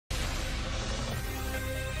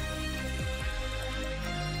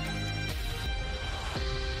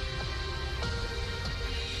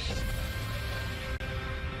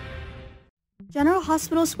General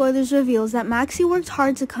Hospital spoilers reveals that Maxie worked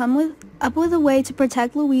hard to come up with a way to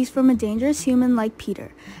protect Louise from a dangerous human like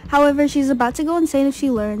Peter. However, she's about to go insane if she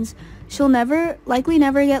learns she'll likely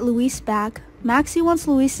never get Louise back. Maxie wants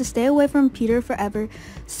Louise to stay away from Peter forever,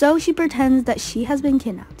 so she pretends that she has been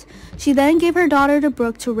kidnapped. She then gave her daughter to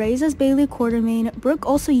Brooke to raise as Bailey Quartermain. Brooke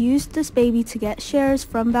also used this baby to get shares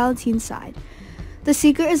from Valentine's side. The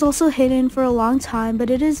secret is also hidden for a long time, but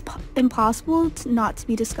it is impossible not to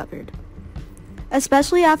be discovered.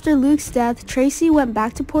 Especially after Luke's death, Tracy went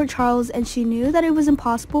back to Port Charles and she knew that it was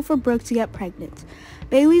impossible for Brooke to get pregnant.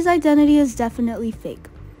 Bailey's identity is definitely fake.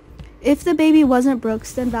 If the baby wasn't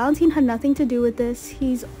Brooke's, then Valentine had nothing to do with this.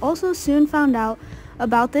 He's also soon found out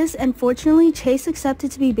about this, and fortunately Chase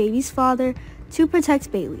accepted to be Baby's father to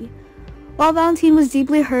protect Bailey. While Valentine was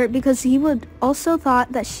deeply hurt because he would also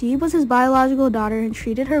thought that she was his biological daughter and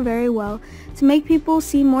treated her very well, to make people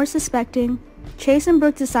seem more suspecting, Chase and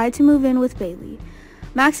Brooke decide to move in with Bailey.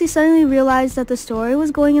 Maxie suddenly realized that the story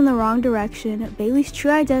was going in the wrong direction. Bailey's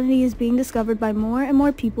true identity is being discovered by more and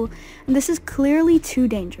more people, and this is clearly too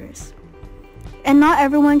dangerous. And not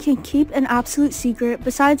everyone can keep an absolute secret.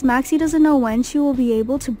 Besides, Maxie doesn't know when she will be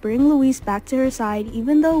able to bring Louise back to her side,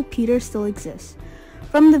 even though Peter still exists.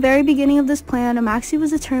 From the very beginning of this plan, Maxie was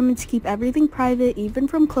determined to keep everything private, even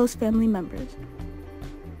from close family members.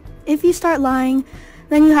 If you start lying,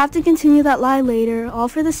 then you have to continue that lie later, all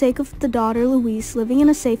for the sake of the daughter, Louise, living in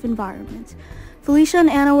a safe environment. Felicia and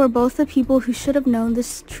Anna were both the people who should have known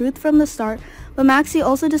this truth from the start, but Maxie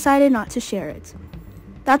also decided not to share it.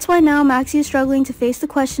 That's why now Maxie is struggling to face the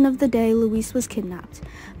question of the day Louise was kidnapped.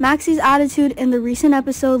 Maxie's attitude in the recent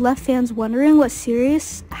episode left fans wondering what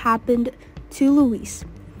serious happened to Louise.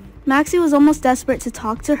 Maxie was almost desperate to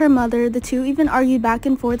talk to her mother. The two even argued back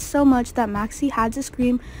and forth so much that Maxie had to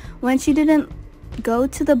scream when she didn't go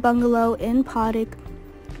to the bungalow in Poddick.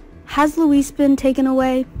 Has Louise been taken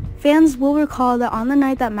away? Fans will recall that on the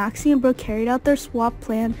night that Maxie and Brooke carried out their swap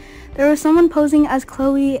plan, there was someone posing as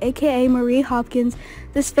Chloe, aka Marie Hopkins.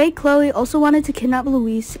 This fake Chloe also wanted to kidnap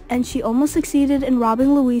Louise, and she almost succeeded in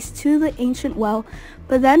robbing Louise to the ancient well,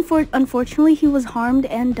 but then unfortunately he was harmed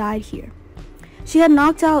and died here. She had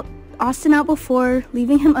knocked Austin out before,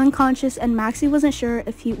 leaving him unconscious, and Maxie wasn't sure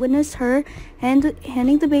if he witnessed her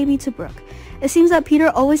handing the baby to Brooke. It seems that Peter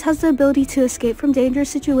always has the ability to escape from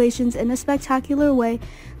dangerous situations in a spectacular way.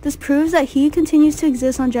 This proves that he continues to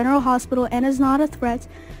exist on General Hospital and is not a threat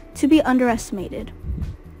to be underestimated.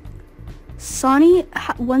 Sonny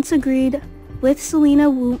once agreed with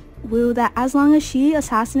Selena Wu that as long as she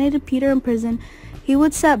assassinated Peter in prison, he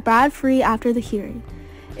would set Brad free after the hearing.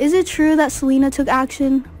 Is it true that Selena took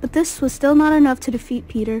action? But this was still not enough to defeat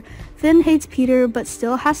Peter. Finn hates Peter but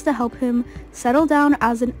still has to help him settle down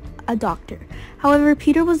as a doctor. However,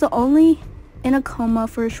 Peter was only in a coma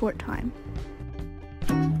for a short time.